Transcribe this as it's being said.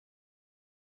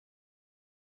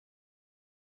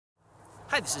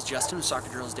Hi, this is Justin with Soccer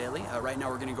Drills Daily. Right now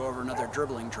we're going to go over another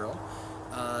dribbling drill.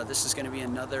 This is going to be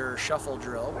another shuffle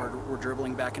drill where we're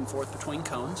dribbling back and forth between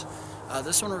cones.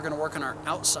 This one we're going to work on our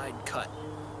outside cut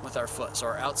with our foot, so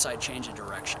our outside change of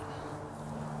direction.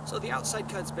 So the outside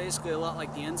cut is basically a lot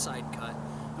like the inside cut,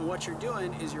 and what you're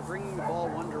doing is you're bringing the ball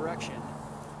one direction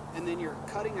and then you're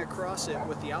cutting across it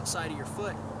with the outside of your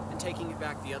foot and taking it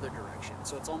back the other direction.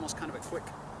 So it's almost kind of a quick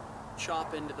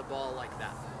chop into the ball like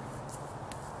that.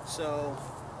 So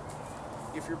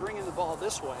if you're bringing the ball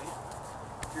this way,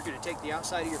 you're going to take the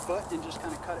outside of your foot and just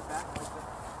kind of cut it back like that.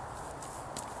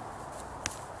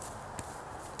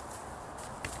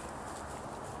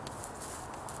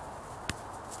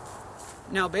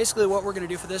 Now basically what we're going to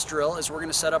do for this drill is we're going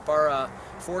to set up our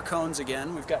 4 cones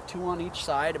again. We've got 2 on each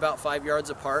side, about 5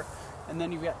 yards apart, and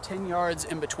then you've got 10 yards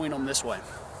in between them this way.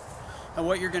 And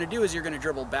what you're going to do is you're going to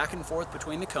dribble back and forth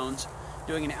between the cones,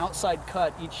 doing an outside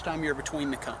cut each time you're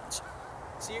between the cones.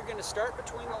 So you're going to start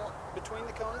between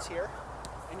the cones here,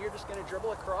 and you're just going to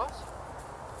dribble across.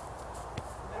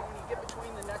 And then when you get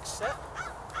between the next set,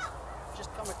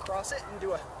 just come across it and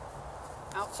do an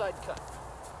outside cut.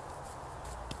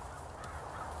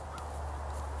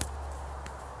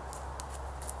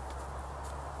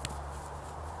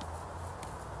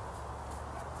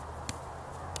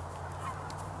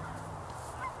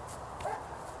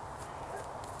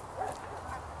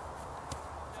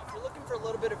 For a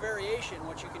little bit of variation,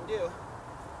 what you can do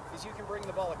is you can bring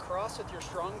the ball across with your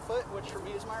strong foot, which for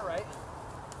me is my right,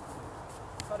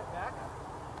 cut it back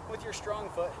with your strong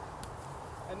foot,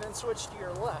 and then switch to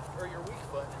your left or your weak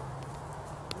foot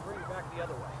and bring it back the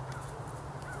other way.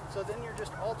 So then you're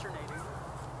just alternating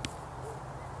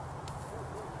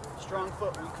strong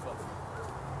foot, weak foot.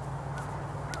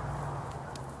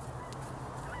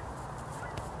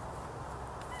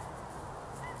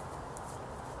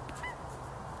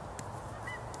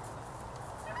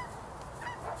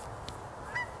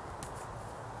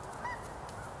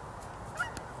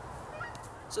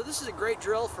 So this is a great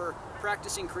drill for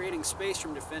practicing creating space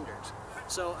from defenders.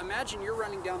 So imagine you're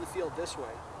running down the field this way.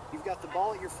 You've got the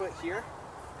ball at your foot here,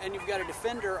 and you've got a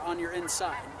defender on your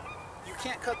inside. You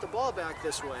can't cut the ball back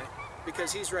this way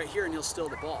because he's right here and he'll steal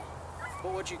the ball.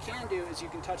 But what you can do is you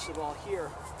can touch the ball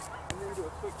here and then do a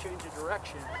quick change of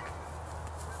direction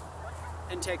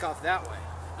and take off that way.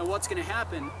 And what's going to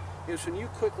happen is when you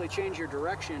quickly change your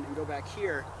direction and go back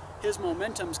here, his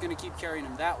momentum is going to keep carrying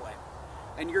him that way.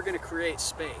 And you're going to create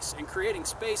space. And creating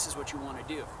space is what you want to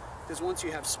do. Because once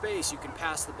you have space, you can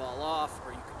pass the ball off,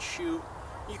 or you can shoot.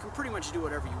 You can pretty much do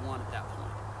whatever you want at that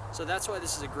point. So that's why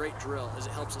this is a great drill, is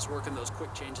it helps us work in those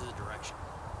quick changes of direction.